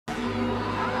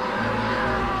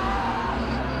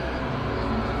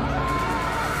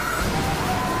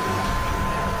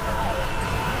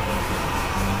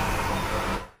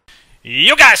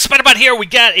Yo guys, Spider-Bot here. We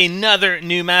got another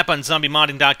new map on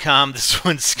zombiemodding.com. This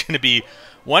one's going to be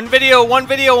one video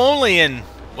only, and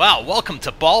wow, welcome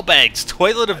to Ballbags,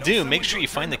 Toilet of Doom. Make sure you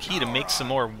find the key to make some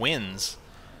more wins.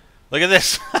 Look at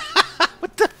this.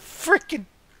 What the freaking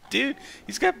dude?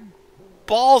 He's got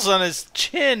balls on his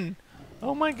chin.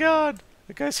 Oh my god,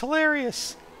 the guy's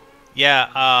hilarious.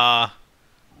 Yeah,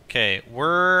 okay,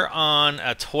 we're on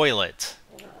a toilet.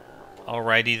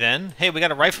 Alrighty then. Hey, we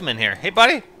got a rifleman here. Hey,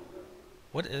 buddy.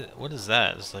 What is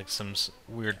that? It's like some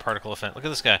weird particle effect. Look at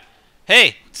this guy.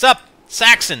 Hey, what's up,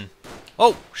 Saxon?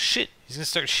 Oh, shit. He's gonna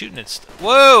start shooting at stuff.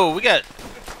 Whoa, we got...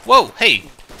 Whoa, hey.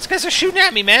 These guys are shooting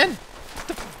at me, man. What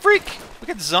the freak? We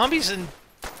got zombies and...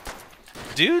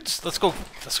 dudes? Let's go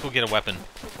get a weapon.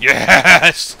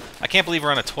 Yes! I can't believe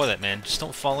we're on a toilet, man. Just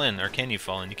don't fall in. Or can you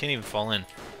fall in? You can't even fall in.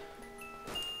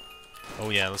 Oh,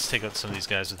 yeah. Let's take out some of these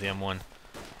guys with the M1.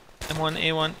 M1,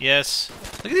 A1, yes.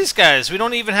 Look at these guys. We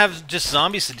don't even have just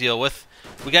zombies to deal with.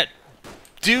 We got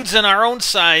dudes on our own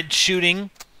side shooting,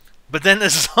 but then the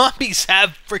zombies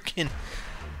have freaking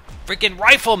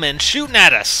riflemen shooting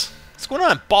at us. What's going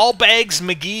on? Ballbags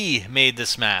McGee made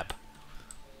this map.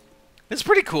 It's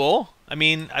pretty cool. I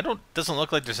mean, doesn't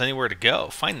look like there's anywhere to go.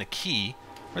 Find the key.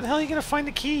 Where the hell are you gonna find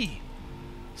the key?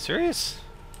 Serious?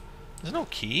 There's no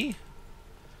key.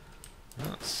 I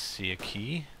don't see a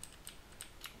key.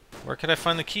 Where could I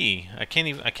find the key? I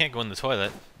can't go in the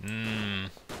toilet.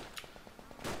 And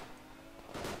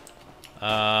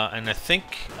I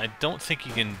don't think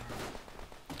you can...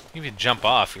 If you jump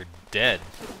off, you're dead.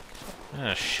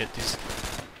 Oh shit, these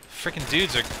freaking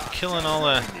dudes are killing all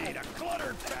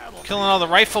the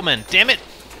riflemen. Damn it!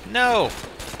 No!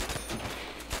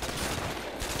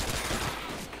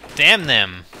 Damn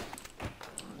them!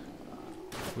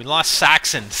 We lost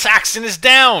Saxon. Saxon is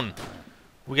down!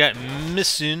 We got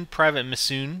Missoon, Private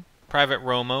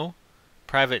Romo,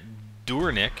 Private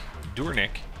Durnick.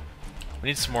 We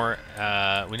need some more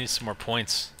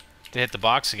points to hit the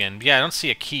box again. But yeah, I don't see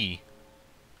a key.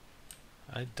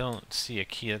 That's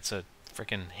a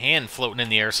freaking hand floating in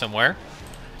the air somewhere.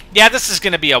 Yeah, this is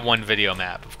gonna be a one video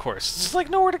map, of course. There's like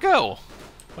nowhere to go.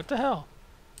 What the hell?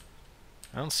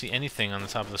 I don't see anything on the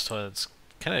top of this toilet. It's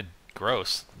kind of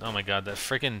gross. Oh my god, that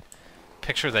freaking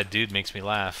picture of that dude makes me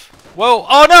laugh. Whoa!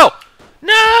 Oh no!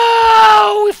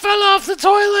 No! We fell off the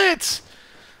toilet!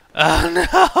 Oh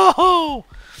no!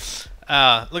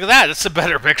 Look at that! That's a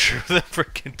better picture of the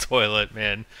freaking toilet,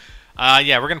 man.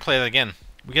 Yeah, we're gonna play that again.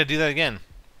 We gotta do that again.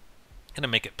 Gonna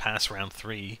make it past round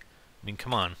 3. I mean,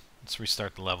 come on. Let's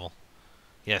restart the level.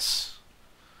 Yes.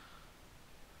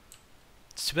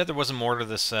 It's too bad there wasn't more to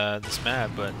this this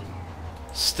map, but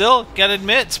still, gotta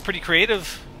admit, it's pretty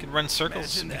creative. You can run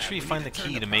circles. Make sure you find the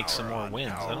key to make some more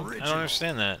wins. I don't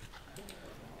understand that.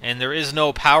 And there is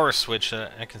no power switch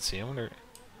that I can see. I don't know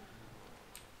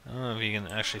if you can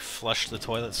actually flush the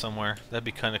toilet somewhere. That'd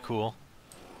be kind of cool.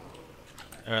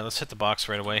 Alright, let's hit the box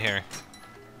right away here.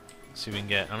 See what we can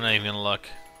get. I'm not even gonna look.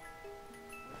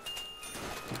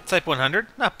 Type 100.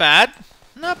 Not bad.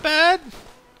 Not bad.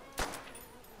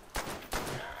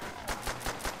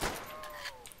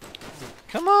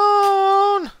 Come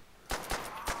on!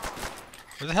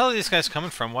 Where the hell are these guys coming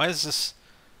from? Why is this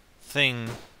thing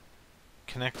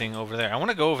connecting over there? I want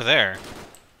to go over there.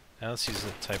 Now let's use the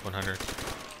Type 100.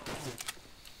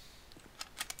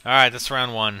 Alright, that's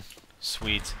round 1.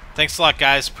 Sweet. Thanks a lot,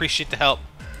 guys. Appreciate the help.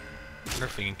 I wonder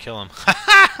if we can kill him. Ha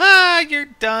ha ha! You're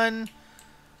done!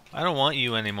 I don't want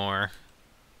you anymore.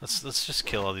 Let's just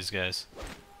kill all these guys.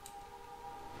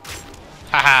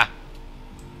 Haha!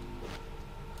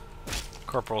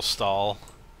 Corporal Stall.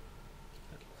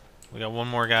 We got one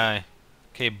more guy.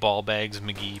 Okay, Ballbags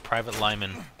McGee, Private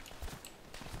Lyman.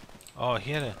 Oh,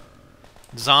 he had a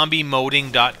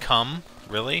zombiemodding.com.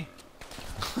 Really?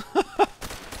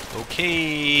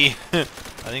 Okay.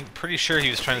 Pretty sure he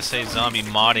was trying to say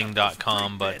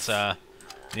zombiemodding.com, but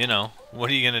you know, what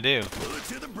are you gonna do?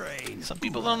 Some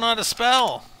people don't know how to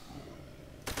spell.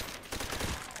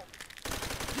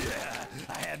 Yeah,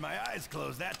 I had my eyes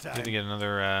closed that time. Gotta get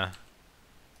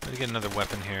another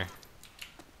weapon here.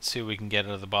 Let's see what we can get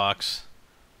out of the box.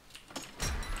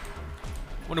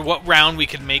 Wonder what round we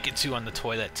could make it to on the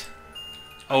toilet.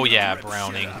 Oh yeah,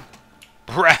 Browning.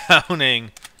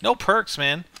 Browning! No perks,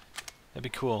 man. That'd be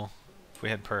cool if we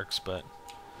had perks, but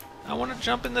I want to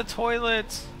jump in the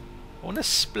toilet. I want to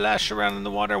splash around in the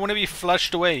water. I want to be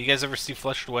flushed away. You guys ever see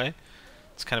Flushed Away?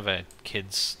 It's kind of a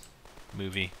kid's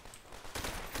movie.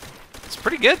 It's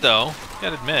pretty good, though.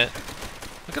 Gotta admit.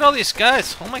 Look at all these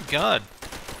guys. Oh my god.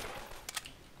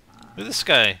 Look at this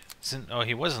guy. Oh,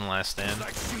 he was in Last Stand. It's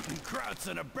like shooting krauts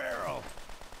in a barrel.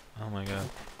 Oh my god.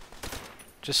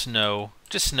 Just no.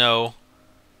 Just no.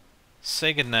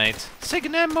 Say goodnight. Say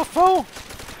goodnight, mofo!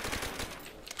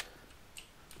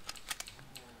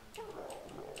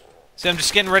 See, I'm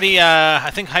just getting ready. I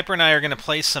think Hyper and I are going to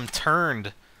play some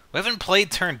Turned. We haven't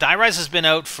played Turned. Die Rise has been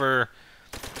out for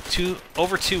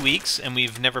over 2 weeks, and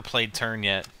we've never played Turn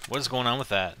yet. What is going on with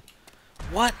that?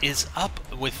 What is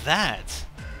up with that?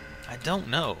 I don't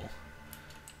know.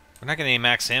 We're not getting any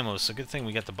max ammo, so good thing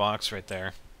we got the box right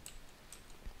there.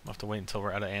 We'll have to wait until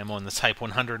we're out of ammo in the Type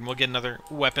 100, and we'll get another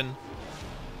weapon.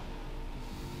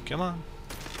 Come on.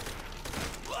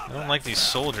 I don't like these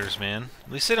soldiers, man.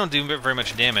 At least they don't do very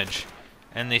much damage.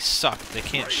 And they suck. They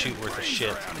can't shoot worth a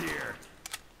shit.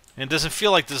 And it doesn't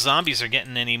feel like the zombies are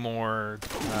getting any more,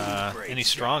 any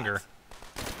stronger.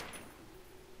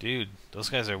 Dude, those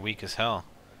guys are weak as hell.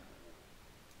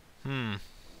 Anything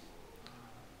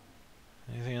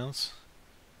else?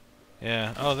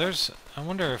 Yeah. Oh, there's... I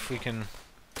wonder if we can...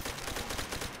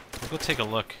 We'll go take a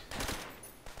look.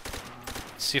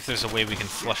 See if there's a way we can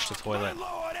flush the toilet.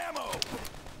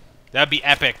 That'd be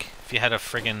epic if you had a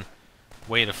friggin'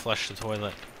 way to flush the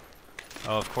toilet.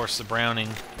 Oh, of course, the Browning.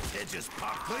 It just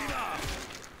popped clean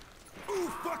off. Ooh,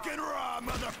 fucking raw,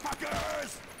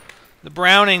 motherfuckers! The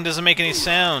Browning doesn't make any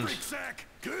sound.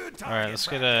 Good Alright, let's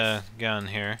get a gun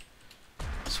here.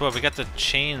 So what, we got the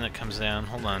chain that comes down.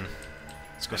 Hold on.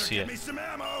 Let's go see it.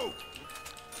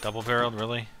 Double-barreled,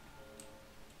 really?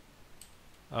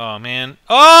 Oh, man.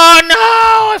 Oh,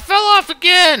 no! I fell off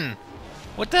again!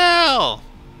 What the hell?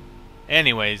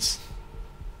 Anyways.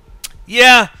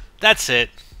 Yeah, that's it.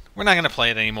 We're not going to play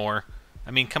it anymore.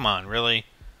 I mean, come on, really?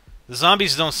 The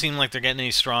zombies don't seem like they're getting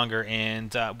any stronger,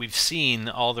 and we've seen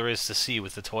all there is to see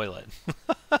with the toilet.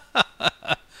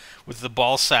 With the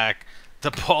ball sack.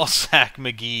 The ball sack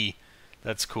McGee.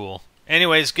 That's cool.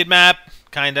 Anyways, good map.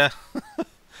 Kinda.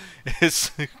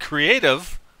 It's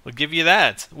creative. We'll give you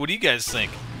that. What do you guys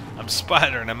think? I'm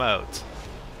spidering them out.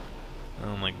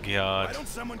 Oh my god.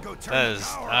 That is...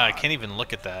 I can't even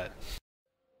look at that.